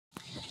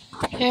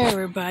Hey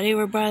everybody,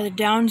 we're by the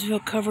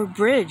Downsville covered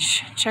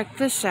bridge. Check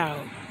this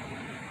out.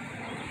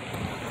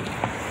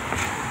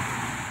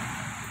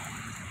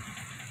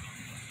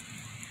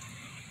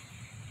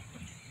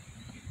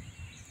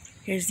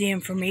 Here's the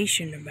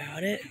information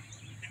about it.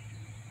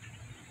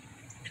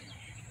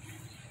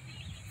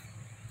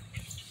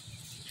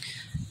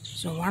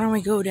 So why don't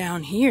we go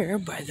down here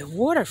by the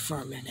water for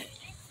a minute?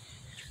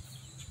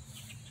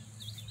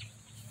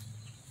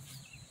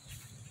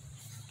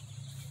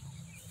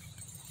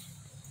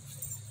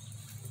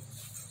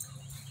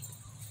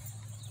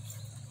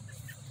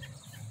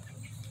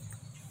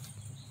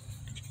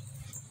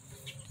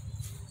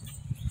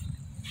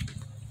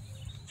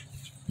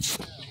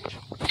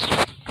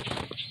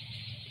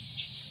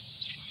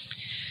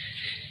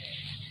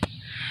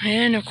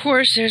 And of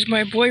course, there's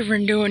my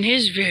boyfriend doing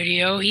his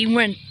video. He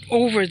went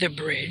over the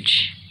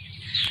bridge.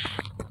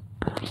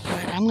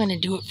 But I'm going to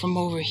do it from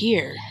over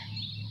here.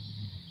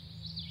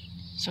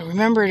 So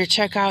remember to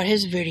check out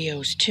his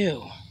videos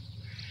too.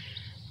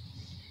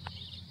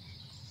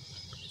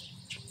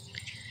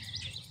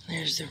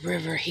 There's the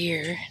river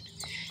here.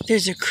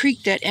 There's a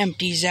creek that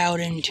empties out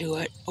into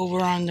it.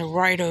 Over on the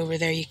right over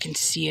there, you can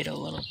see it a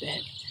little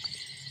bit.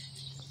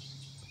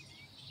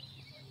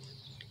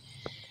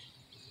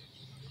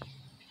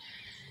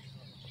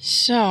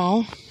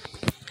 So,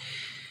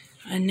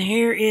 and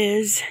here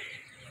is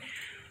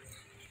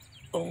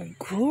Old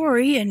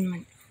Glory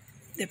and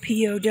the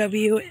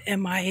POW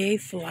MIA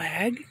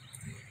flag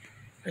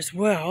as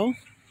well.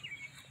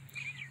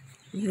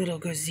 Little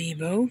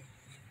gazebo.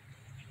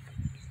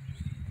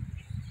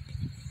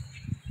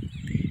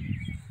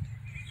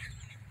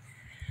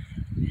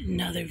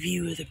 Another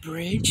view of the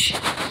bridge.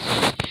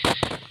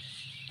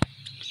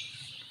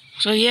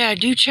 So yeah,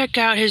 do check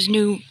out his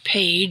new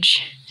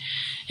page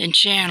and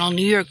channel,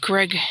 New York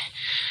Greg,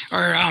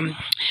 or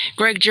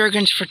Greg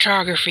Jurgens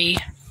Photography.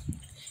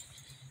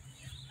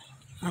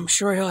 I'm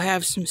sure he'll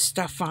have some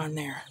stuff on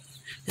there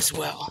as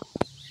well.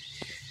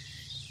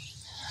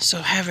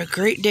 So have a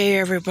great day,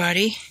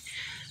 everybody.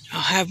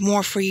 I'll have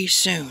more for you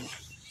soon.